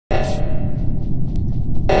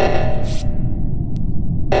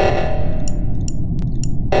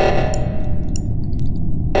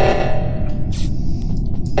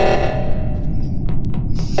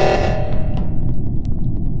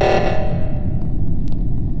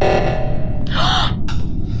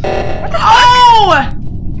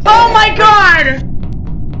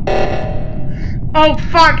Oh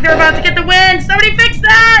fuck, they're about to get the win! Somebody fix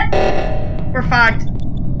that! We're fucked.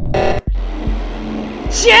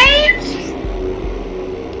 James!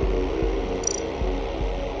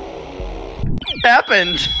 What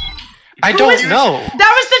happened? I don't know.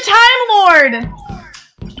 That was the Time Lord!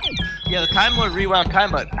 Yeah, the Time Lord rewound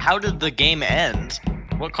time, but how did the game end?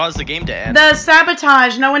 What caused the game to end? The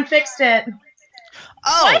sabotage, no one fixed it.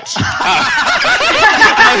 Oh! What? I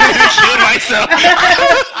killed myself.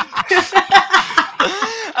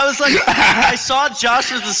 I was like, I saw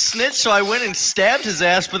Josh was a snitch, so I went and stabbed his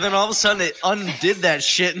ass, but then all of a sudden it undid that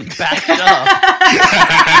shit and backed up.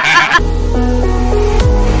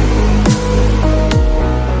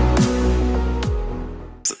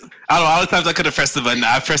 I don't know, all the times I could have pressed the button,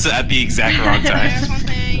 I pressed it at the exact wrong time.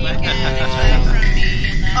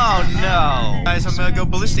 Oh no! Guys, I'm gonna go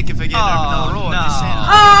ballistic if I get another roll. No.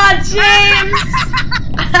 Aw, James!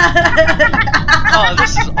 Oh,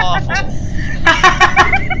 this is awful.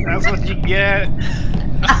 That's what you get.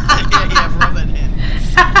 yeah, rub it in.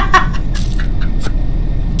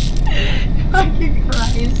 Fucking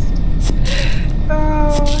Christ.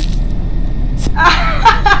 Oh.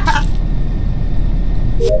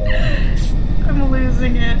 I'm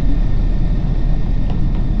losing it.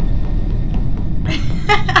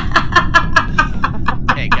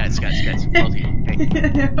 Hey guys, both of you. Hey.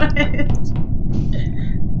 What?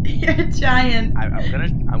 You're a giant.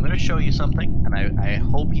 I'm gonna show you something, and I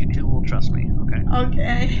hope you two will trust me. Okay.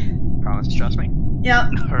 Okay. Promise to trust me.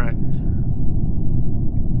 Yep. All right.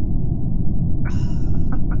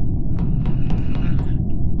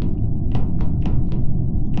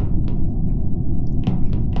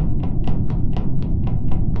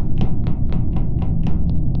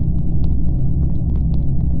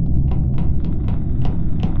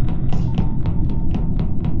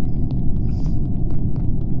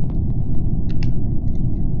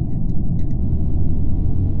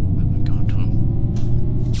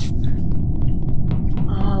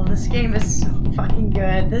 This game is so fucking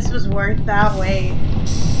good. This was worth that wait.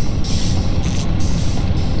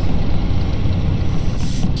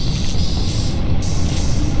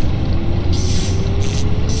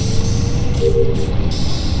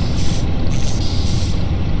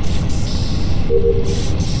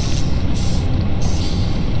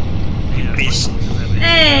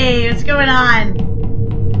 Hey, what's going on?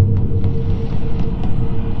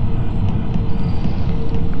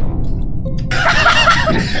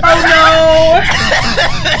 Oh no!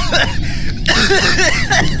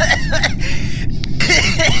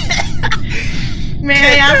 May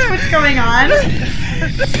I ask what's going on?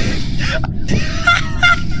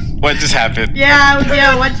 What just happened?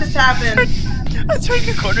 Yeah, what just happened? I turned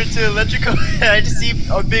the corner to electrical and I just see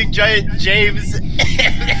a big giant James and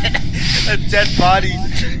a dead body.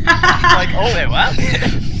 I'm like, oh wait, what?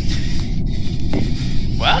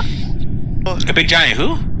 What? A big giant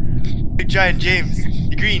who? Big giant James.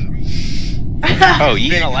 The green. Oh, yeah.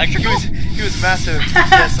 Being electrical? He was massive.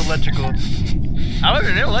 Yes, electrical. I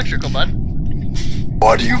wasn't electrical, bud.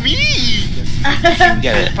 What do you mean? You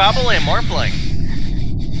get it. Probably a morphling.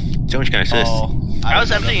 So much can assist. Oh, I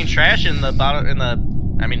was emptying trash in the bottom,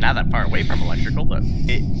 I mean, not that far away from electrical, but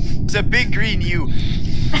It's a big green you.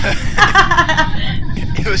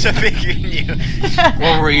 It was a big green you.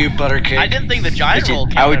 What were you, Buttercake? I didn't think the giant roll I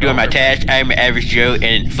was counted doing my over. task. I'm an average Joe,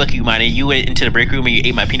 and fuck you, Monty. You went into the break room and you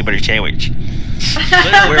ate my peanut butter sandwich.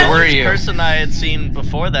 Where were you? The person I had seen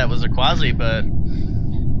before that was Aquazyy, but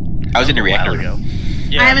I was in the a while reactor ago. room.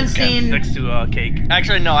 Yeah, I haven't seen. Next to Cake.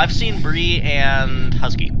 Actually, no, I've seen Bree and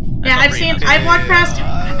Husky. Yeah, I've walked past.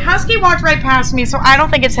 Husky walked right past me, so I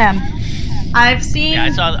don't think it's him. I've seen.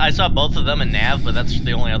 Yeah, I saw both of them in Nav, but that's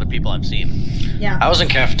the only other people I've seen. Yeah. I was in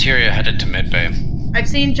cafeteria, headed to Midbay. I've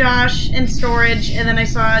seen Josh in storage, and then I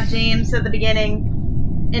saw James at the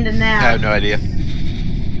beginning into Nav. I have no idea.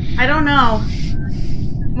 I don't know.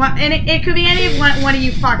 What, and it could be any one of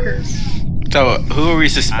you fuckers. So, who are we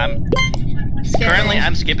I'm currently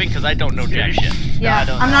skipping because I don't know jack shit. Yeah, I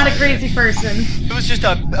don't I'm know not a either. crazy person. It was just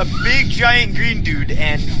a big giant green dude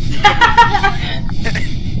and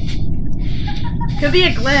Could be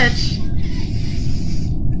a glitch.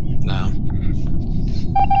 No.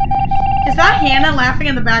 Is that Hannah laughing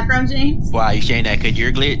in the background, James? Why, you saying that because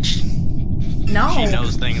you're glitched? No. She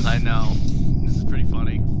knows things I know. This is pretty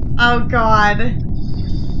funny. Oh god.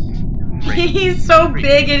 He's so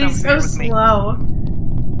big and he's so slow.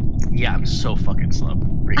 Yeah, I'm so fucking slow.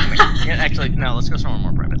 Yeah, actually, no, let's go somewhere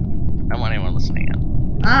more private. I don't want anyone listening in.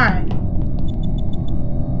 Alright.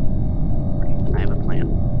 I have a plan.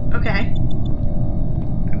 Okay.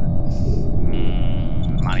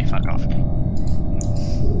 Monty, fuck off.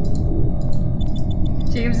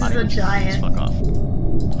 James is a giant. Fuck off.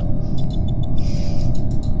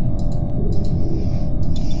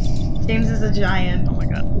 James is a giant. Oh my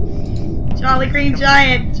god. Jolly Green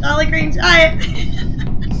Giant! Jolly Green Giant!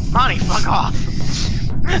 Monty, fuck off.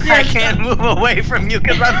 I can't move away from you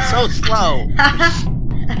because I'm so slow.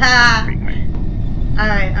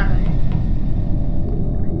 Alright.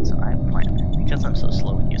 So I have a plan. Because I'm so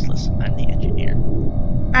slow and useless, I'm the engineer.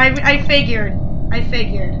 I figured.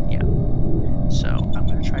 Yeah. So I'm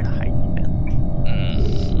gonna try to hide you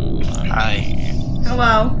a bit. Hi.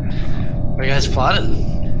 Hello. What are you guys plotting?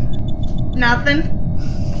 Nothing?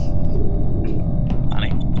 Monty.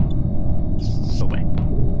 Go away.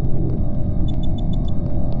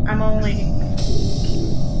 I'm only...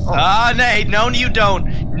 Ah, nay, no you don't.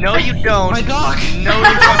 No you don't. My dog! No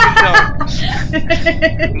you fucking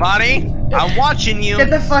don't. Monty, I'm watching you. Get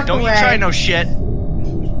the fuck Don't away. you try no shit.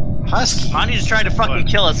 Husky. Monty just tried to fucking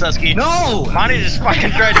kill us, Husky. No! Monty just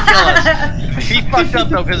fucking tried to kill us. He fucked up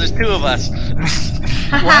though, because there's two of us.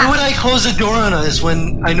 Why would I close the door on us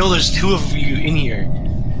when I know there's two of you in here?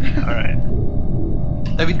 Alright.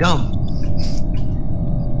 That'd be dumb.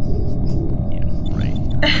 Yeah,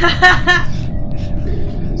 right.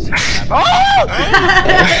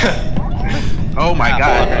 Oh my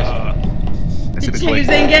god. That's a bit James quick.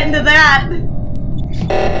 ain't getting to that.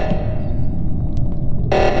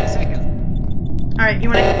 Alright, you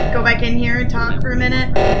wanna go back in here and talk for a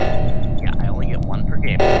minute? Yeah, I only get one per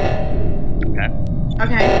game. Okay?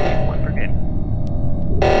 Okay. One per game.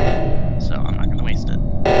 So I'm not gonna waste it.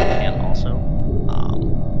 And also,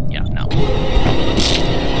 yeah, no.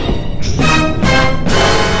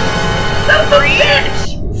 Son of a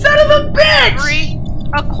bitch! Son of a bitch!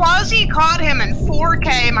 Aquazyy caught him in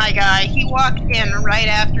 4K, my guy. He walked in right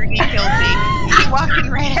after he killed me. He walked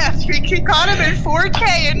in right after he caught him in 4K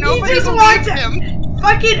and nobody just believed walked- him.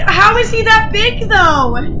 Fucking, how is he that big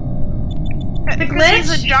though? The Because he's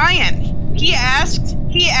glitch? a giant. He asked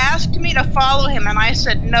me to follow him and I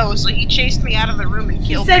said no, so he chased me out of the room and He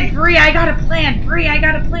killed said, me. Bree, I got a plan. Bree, I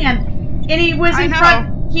got a plan. And he was I in know.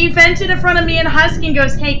 front, he vented in front of me and Husky and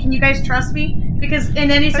goes, hey, can you guys trust me? Because, and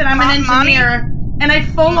then he said, I'm an Monty- engineer. And I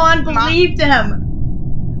full on Mon- believed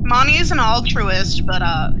him. Monty is an altruist, but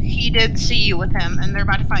he did see you with him and they're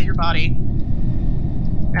about to find your body.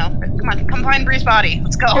 No, come find Bree's body.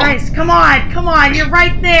 Let's go. Guys, come on, you're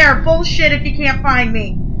right there. Bullshit if you can't find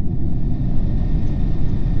me.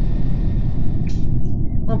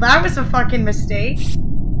 Well, that was a fucking mistake.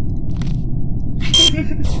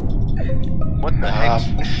 What the heck?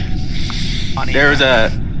 Funny. There's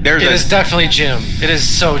It is a. definitely Jim. It is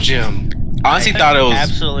so Jim. Honestly, thought it was.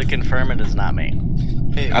 Absolutely confirm it is not me.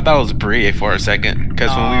 I thought it was Brie for a second because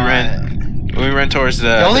when we ran towards the.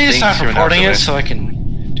 You only the need to thing, stop she went recording out it the so I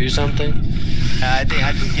can do something. I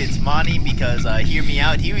think it's Monty because hear me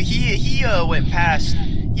out. He went past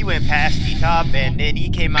the top and then he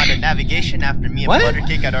came out of navigation after me and What?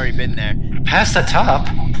 Buttercake had already been there. Past the top?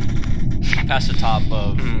 Past the top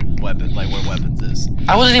of weapons, like where weapons is.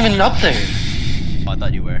 I wasn't even up there. Oh, I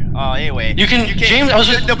thought you were. Oh, anyway. You can- James, I was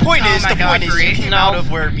just- The point Oh is, my God, you Bree. came out of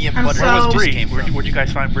where me and I'm Buttercake so- just came from. Where'd you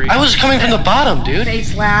guys find Bree? I was coming from the bottom, dude.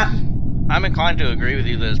 Face slap. I'm inclined to agree with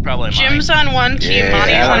you that it's probably mine. Jim's on one team, Yeah,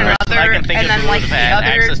 Monty's I on don't another, I can think and of then who like would the have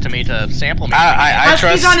had other. access to me to sample me. I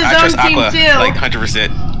Husky's trust. on his I trust own team, Aqua too. like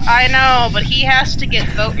 100%. I know, but he has to get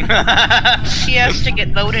voted. He has to get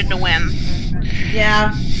voted to win.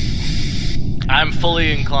 Yeah. I'm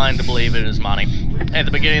fully inclined to believe it is Monty. At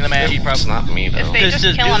the beginning of the match, he It's probably. not me, though. If they Because just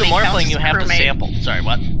to kill do him, the he counts morphling, you as have to crewmate. sample. Sorry,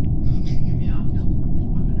 what?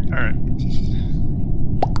 Alright.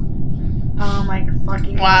 Oh my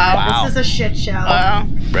fucking Wow. god. This is a shit show.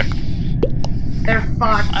 They're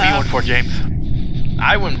fucked. for James.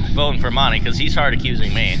 I wouldn't vote for Monty because he's hard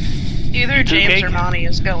accusing me. Either James Cake? or Monty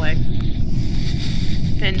is going.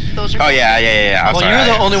 And those are. Oh yeah. I'm Well, sorry. you're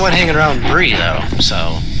the only one hanging around Bree, though,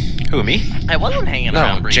 so... Who, me? I wasn't hanging No,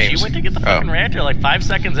 around, Bree. James. She went to get the fucking reactor like 5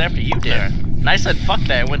 seconds after you did. And I said, fuck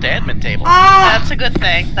that, and went to admin table. Ah! That's a good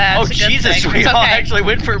thing. That's Oh, a good Jesus, thing. we It's all okay. actually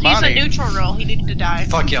went for He's Monty. a neutral role. He needed to die.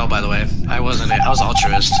 Fuck y'all, by the way. I wasn't it. I was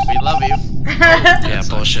altruist. We love you. Yeah,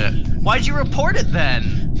 bullshit. Why'd you report it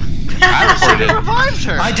then? I reported You it. revived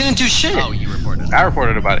her. I didn't do shit. Oh, you reported it. I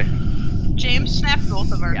reported about it. James snapped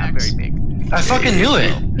both of our Yeah, I'm necks. very big. I fucking knew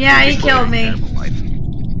it. Yeah, he killed me.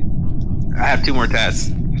 I have 2 more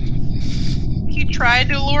tests. He tried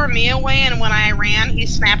to lure me away, and when I ran, he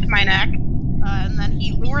snapped my neck. And then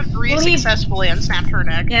he lured Bree Well, he- successfully and snapped her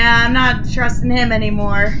neck. Yeah, I'm not trusting him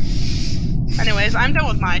anymore. Anyways, I'm done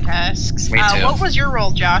with my tasks. Me too. What was your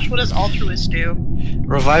role, Josh? What does altruist do?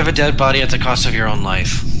 Revive a dead body at the cost of your own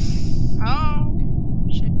life. Oh,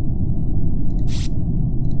 shit.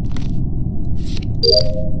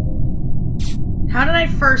 How did I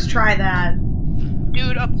first try that?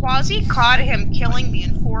 Dude, Aquazyy caught him killing me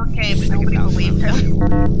in 4K, but nobody believed him.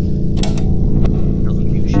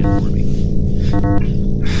 Doesn't do shit for me.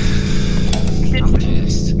 I'm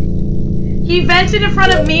pissed. He vented in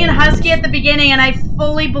front of me and Husky at the beginning, and I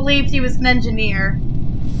fully believed he was an engineer.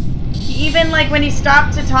 Even like when he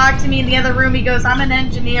stopped to talk to me in the other room, he goes, "I'm an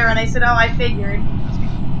engineer," and I said, "Oh, I figured."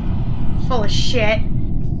 Full of shit.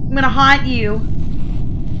 I'm gonna haunt you.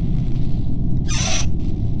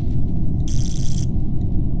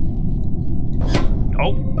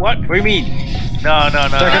 Oh, what? What do you mean? No. They're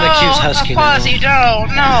gonna accuse Husky now. Aquazyy, no.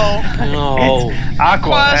 No. It's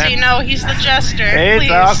Aqua, Aquazyy, man. no, he's the jester. It's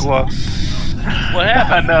Please. Aqua. What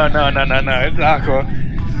happened? No. It's Aqua.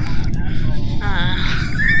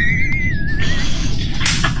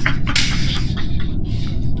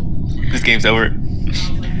 This game's over.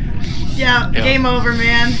 Yeah, game over,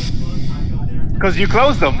 man. Because you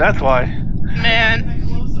closed them, that's why. Man.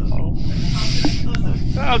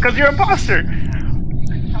 Oh, because you're an imposter.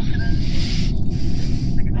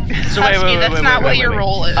 So Husky, that's not what your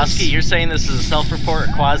role is. Husky, you're saying this is a self-report.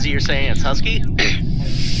 Aquazyy, you're saying it's Husky?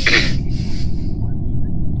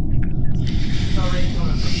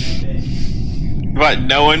 What?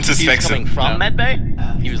 No one He was suspects coming him. from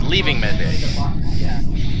Medbay? He was leaving Medbay.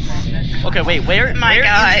 Okay, wait, where is the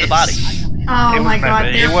body? Oh my god,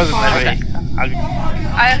 It they're wasn't fucked. that big.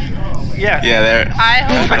 Yeah. Yeah, there. I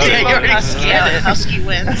hope Okay, they you vote already Husky said out it. and Husky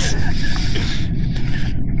wins.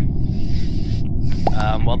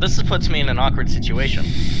 Well, this puts me in an awkward situation.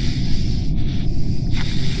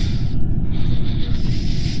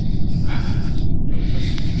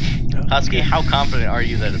 Husky, how confident are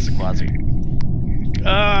you that it's Aquazyy?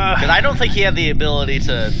 Because I don't think he had the ability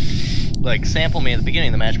to, like, sample me at the beginning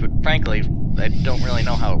of the match, but frankly, I don't really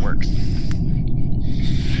know how it works.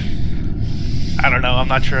 I don't know, I'm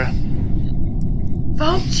not sure.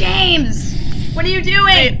 Vote James! What are you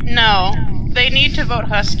doing? No, they need to vote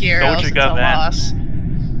Husky or Go with else your it's gut, a man. loss.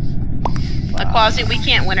 Aquazyy, we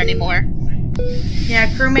can't win anymore. Yeah,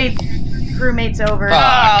 crewmate's over. Oh.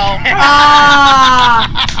 Ah!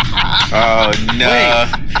 Oh no.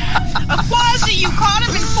 Aquazyy, you caught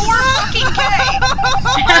him in 4K!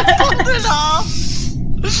 I pulled it off!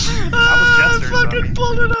 I was fucking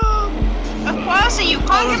pulled it off! Aquazyy, you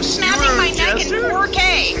caught him snapping my neck in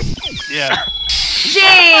 4K! Yeah.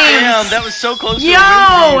 James! Damn, that was so close to Yo!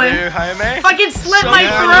 a win for you there, Jaime. Fucking slit So my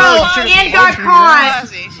yeah, throat and got caught!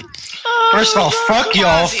 Aquazyy. First of all, fuck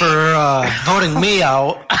y'all for voting me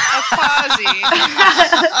out. Aquazyy.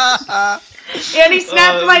 And he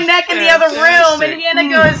snapped my neck in the other room, and Hannah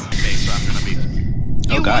goes, Okay, so I'm gonna be.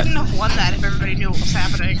 You Oh god. wouldn't have won that if everybody knew what was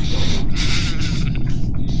happening.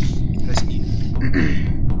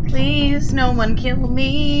 "Please, no one kill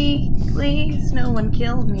me. Please, no one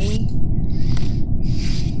kill me."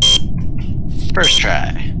 First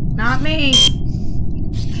try. Not me.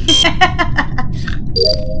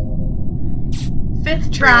 Fifth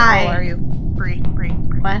What role are try. you? Bree.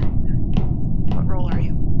 What? What role are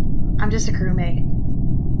you? I'm just a crewmate.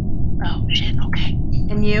 Oh, shit, okay.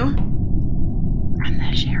 And you? I'm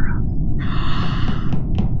the sheriff.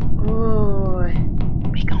 Ooh.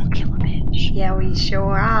 We gon' kill a bitch. Yeah, we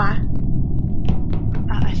sure are.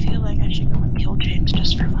 I feel like I should go and kill James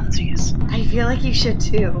just for funsies. I feel like you should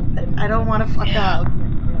too, but I don't want to fuck up.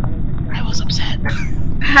 I was upset.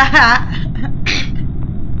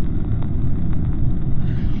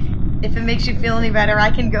 If it makes you feel any better, I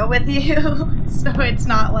can go with you. So it's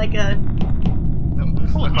not like a...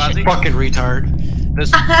 Aquazyy, Fucking retard.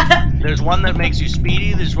 there's one that makes you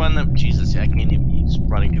speedy, there's one that... Jesus, I can't even... He's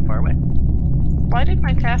running too far away. Why did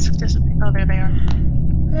my tasks disappear? Oh, there they are.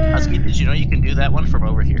 Husky, did you know you can do that one from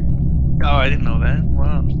over here? Oh, I didn't know that.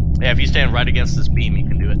 Wow. Yeah, if you stand right against this beam, you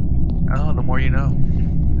can do it. Oh, the more you know.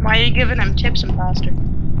 Why are you giving him tips, imposter?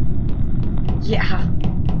 Yeah.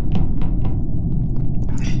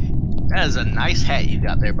 That is a nice hat you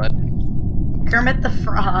got there, bud. Kermit the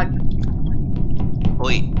Frog.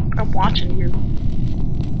 Wait. I'm watching you.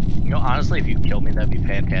 You know, honestly, if you killed me, that'd be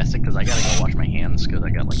fantastic, because I gotta go wash my hands, because I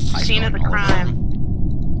got, like, pie Scene of the going all over crime. them.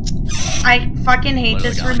 I fucking hate Literally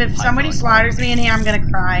this got, room. like, If pie somebody going slaughters me in here, I'm gonna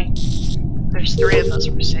cry. There's 3 of us.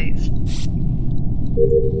 We're safe.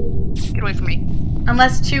 Get away from me.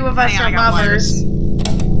 Unless 2 of us Hang on, are I got lovers.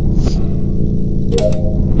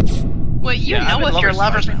 Well, you Yeah, I've know been if you're lovers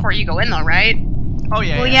lovers twice now. before you go in, though, right? Oh,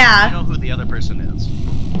 yeah, Well, yeah. yeah. You know who the other person is.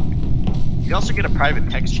 You also get a private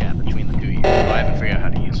text chat between the two of you, though I haven't figured out how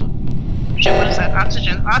to use it. Shit, what is that?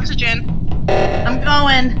 Oxygen. Oxygen! I'm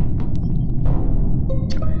going.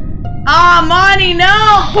 Ah, Monty, no!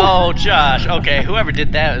 Oh, Josh. Okay, whoever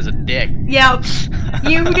did that is a dick. Yep.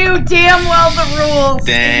 You knew damn well the rules.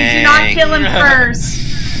 And you do not kill him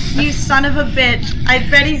first. You son of a bitch. I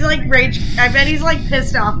bet he's like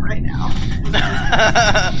pissed off right now.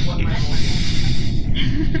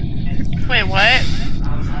 Wait, what?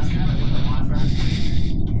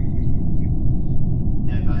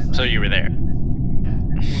 So you were there.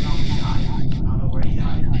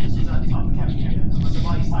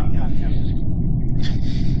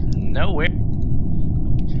 No, where?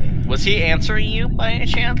 Was he answering you by any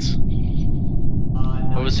chance?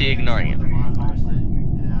 Or was he ignoring you?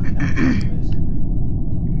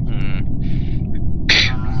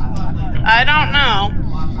 I don't know.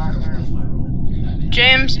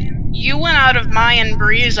 James, you went out of my and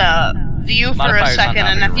Bree's view for a second,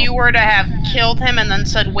 and if you were to have killed him and then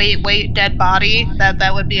said, wait, dead body,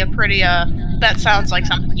 that would be a pretty, that sounds like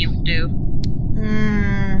something you would do.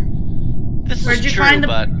 This is true,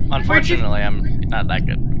 but unfortunately I'm not that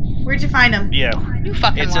good. Where'd you find him? Yeah. You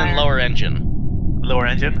fucking It's liar. in lower engine. Lower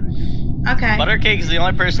engine? Okay. Buttercake is the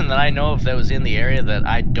only person that I know of that was in the area that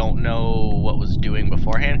I don't know what was doing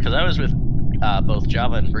beforehand, because I was with both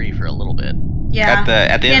Java and Bree for a little bit. Yeah.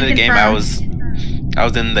 At the end of the game, I confirm.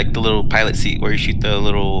 was in like the little pilot seat where you shoot the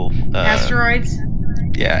little Asteroids?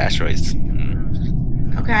 Yeah, asteroids.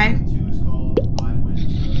 Okay.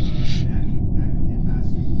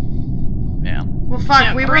 Yeah. Well,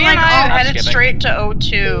 fuck, we were Bree like and I all headed skipping. straight to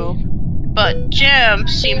O2, but Jim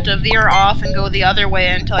seemed to veer off and go the other way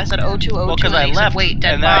until I said O2, O2, Well, because and I he left, said, wait,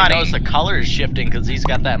 dead and then I body. noticed the color is shifting because he's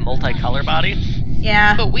got that multicolor body.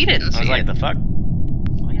 Yeah. But we didn't I see was like, it. the fuck?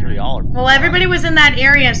 Like, here we all are. Well, everybody was in that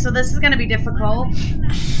area, so this is gonna be difficult.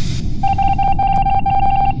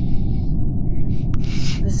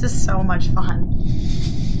 This is so much fun.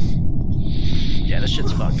 Yeah, this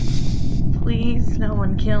shit's fucked. Please, no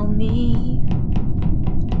one kill me.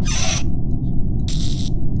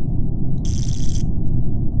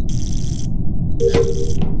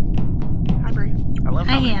 Hi, Bree. I love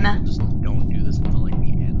Hi, how many Hannah. people just don't do this until like the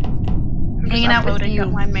end. I'm just Hanging out with uploading, you.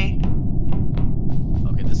 don't mind me.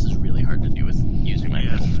 Okay, this is really hard to do with using my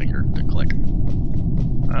middle finger to click.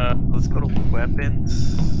 Let's go to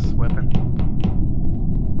weapons. Weapon.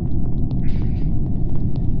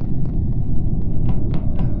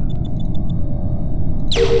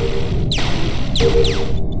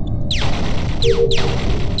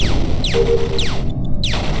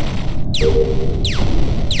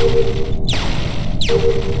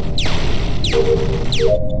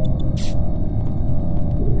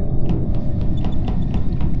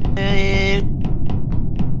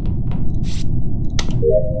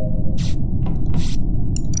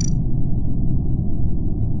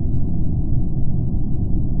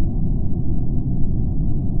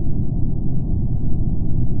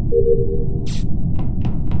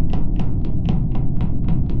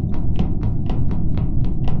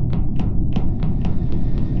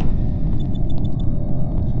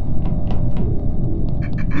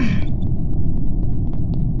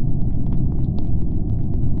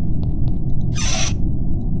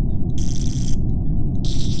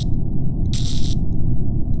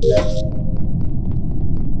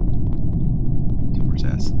 Tumor's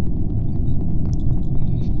ass.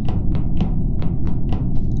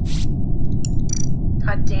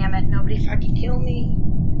 God damn it, nobody fucking kill me.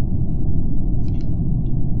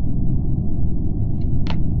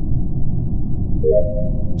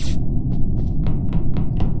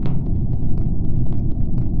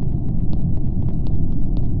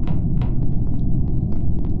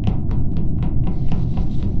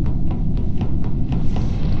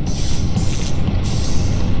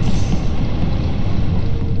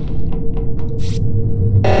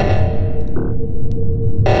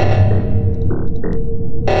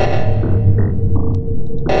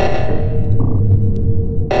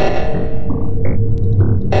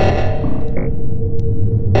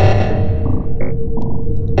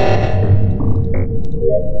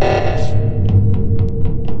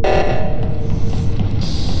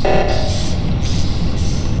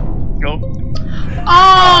 Go.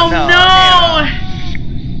 Oh, no,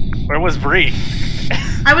 no! Where was Bree?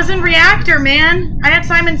 I was in reactor, man. I had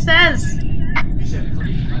Simon Says.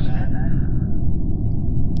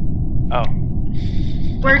 Oh.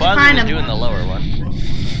 Where'd you Aquazyy find was him? doing the lower one.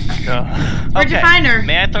 Where'd you find her?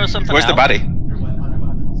 May I throw something Where's out? the body?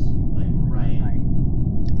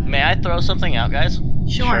 May I throw something out, guys?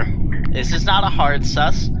 Sure. This is not a hard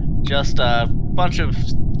sus, just a bunch of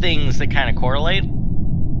things that kind of correlate.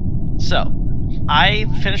 So, I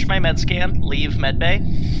finish my med scan, leave medbay.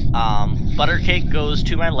 Buttercake goes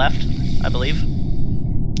to my left, I believe.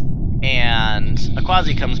 and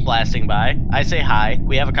Aquazyy comes blasting by. I say hi.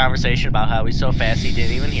 We have a conversation about how he's so fast he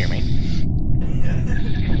didn't even hear me.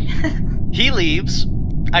 He leaves.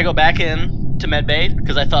 I go back in to medbay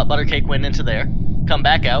because I thought Buttercake went into there. Come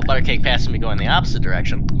back out. Buttercake passes me going the opposite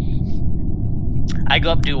direction. I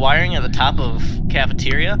go up, do wiring at the top of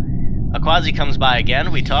cafeteria. Aquazyy comes by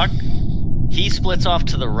again. We talk. He splits off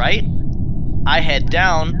to the right. I head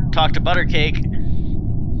down, talk to Buttercake,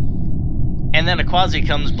 and then Aquazyy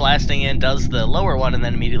comes blasting in, does the lower one, and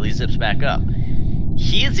then immediately zips back up.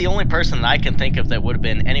 He is the only person that I can think of that would have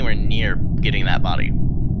been anywhere near getting that body.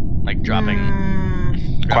 Like dropping...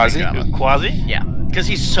 Aquazyy? Aquazyy? Yeah. Because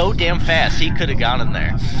he's so damn fast, he could have gone in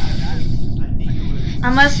there.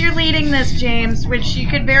 Unless you're leading this, James, which you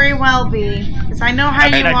could very well be. Because I know how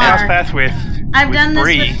you I are. fast with I've done this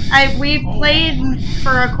Bree. with... we've played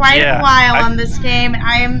for quite a while on this game.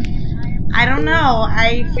 I don't know.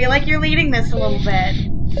 I feel like you're leading this a little bit.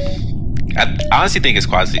 I honestly think it's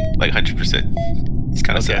Aquazyy, like 100%. He's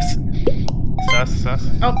kind of sus. Sus.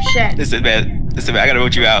 Oh, shit. Listen, man. I gotta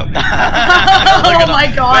vote you out. Oh my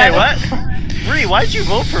god. Wait, what? Bree, why'd you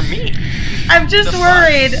vote for me? I'm just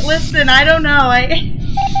worried. Listen, I don't know.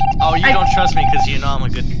 Oh, you don't trust me because you know I'm a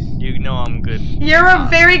good... You know I'm good. You're a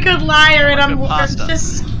very good liar, and I'm pasta.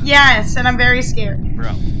 just... Yes, and I'm very scared.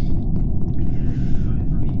 Bro.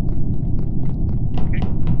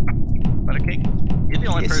 Buttercake, you're the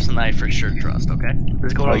only person that I for sure trust, okay?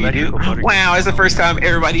 Let's go Oh, you do? Wow, it's the first time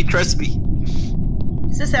everybody trusts me.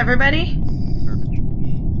 Is this everybody?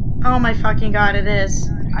 Oh my fucking god, it is.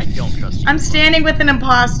 I don't trust you. I'm standing with an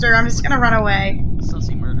imposter. I'm just gonna run away.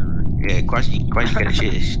 Sussy murderer. Yeah, Aquazyy got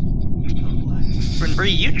shit. And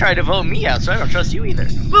Bree, you tried to vote me out, so I don't trust you either.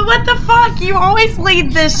 But what the fuck? You always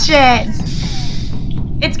lead this shit.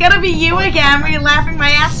 It's gonna be you again when you're laughing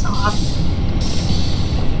my ass off.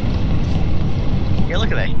 Yeah,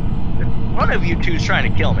 look at that. One of you two's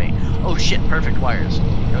trying to kill me. Oh shit, perfect wires.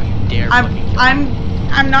 Don't you dare fucking kill me.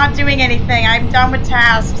 I'm not doing anything. I'm done with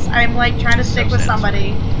tasks. I'm like trying to stick with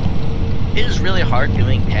somebody. It is really hard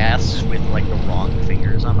doing tasks with like the wrong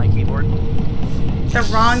fingers on my keyboard. The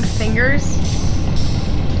wrong fingers?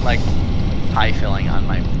 Like pie filling on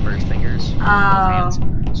my first fingers. Oh.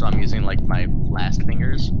 So I'm using like my last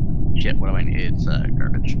fingers. Shit, what do I need? It's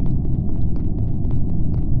garbage.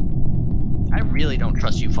 I really don't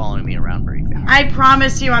trust you following me around, Bree. I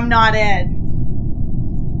promise you I'm not it.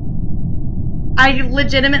 I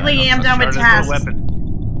legitimately am done with tasks.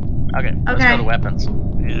 Okay, let's go to weapons.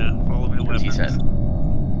 Yeah, follow me to weapons. He said.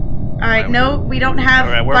 Alright, no, we don't have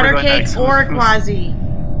Buttercake or Aquazyy.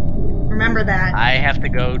 Remember that. I have to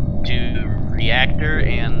go to reactor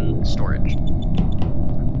and storage.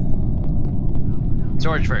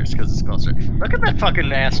 Storage first, because it's closer. Look at that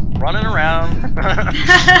fucking ass running around.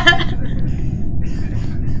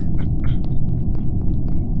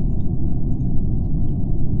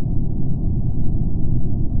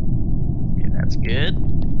 Okay, that's good.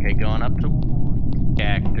 Okay, going up to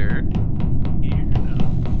reactor.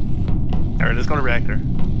 Alright, let's go to reactor.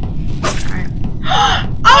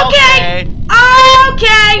 Okay!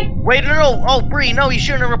 Okay! Wait, no! Oh, Bree, no, you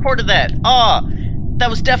shouldn't have reported that. Oh, that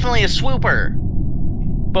was definitely a swooper.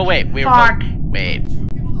 But wait, we were both... Wait.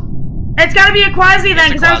 It's gotta be Aquazyy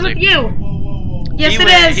then, because I was with you. Yes, it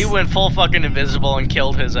is. He went full fucking invisible and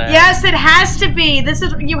killed his ass. Yes, it has to be. This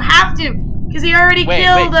is... You have to. Because he already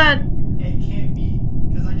killed a... It can't be.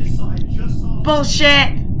 Because I just saw...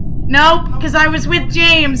 Bullshit. Nope, because I was with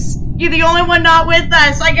James. You're the only one not with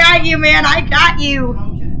us. I got you, man. I got you. How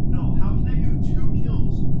can I do 2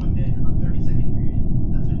 kills within a 30-second period?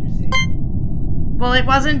 That's what you're saying. Well, it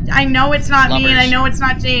wasn't... I know it's not me, and I know it's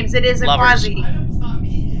not James. It is Aquazyy. I know it's not me.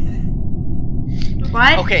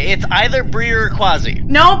 What? Okay, it's either Bree or Aquazyy.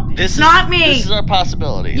 Nope, it's not me. This is our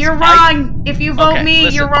possibilities. You're wrong. If you vote me,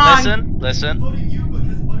 you're wrong. Listen. Voting you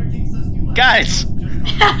because Buttercake says you left. Guys,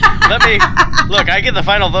 let me... Look, I get the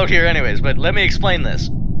final vote here anyways, but let me explain this.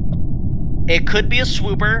 It could be a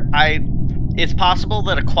swooper. It's possible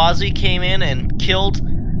that Aquazyy came in and killed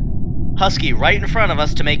Husky right in front of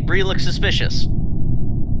us to make Bree look suspicious.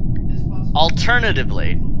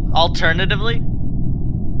 Alternatively,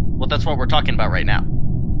 well, that's what we're talking about right now.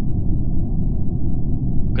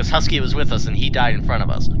 Because Husky was with us and he died in front of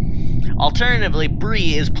us. Alternatively,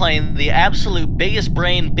 Bree is playing the absolute biggest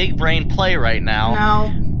brain, big brain play right now.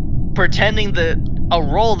 No. Pretending that a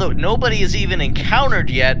role that nobody has even encountered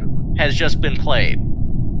yet has just been played.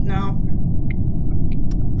 No.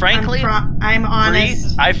 Frankly, I'm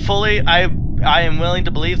honest. Bree, I am willing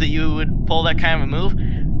to believe that you would pull that kind of a move,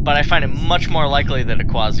 but I find it much more likely that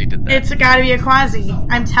Aquazyy did that. It's gotta be Aquazyy.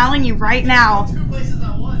 I'm telling you right now. 2 places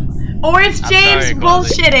at once. Or it's James sorry,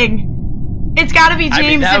 bullshitting. It's gotta be James. I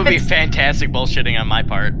mean, that would be it's... fantastic bullshitting on my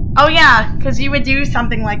part. Oh yeah, because you would do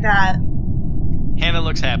something like that. Hannah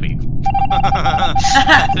looks happy.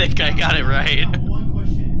 I think I got it right. One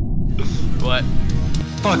question. What?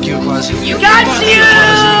 Fuck you, Aquazyy. You got you!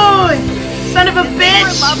 Son of a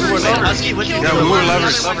bitch! Husky, what'd you Yeah, do? we were The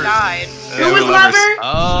lovers. other one died. Who was lover?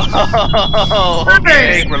 Oh, Lovers.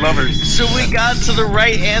 okay. We're lovers. So we got to the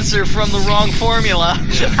right answer from the wrong formula.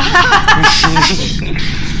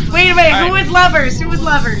 Wait, who Alright. was lovers? Who was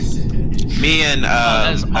lovers? Me and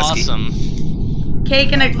That is Husky. awesome.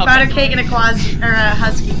 Cake and a Buttercake and a Aquazyy or a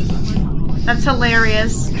Husky. That's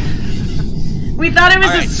hilarious. We thought it was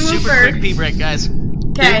Alright, a super swooper. quick pee break, guys.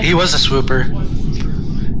 Okay. He was a swooper.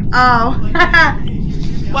 Oh.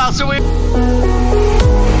 Wow, so we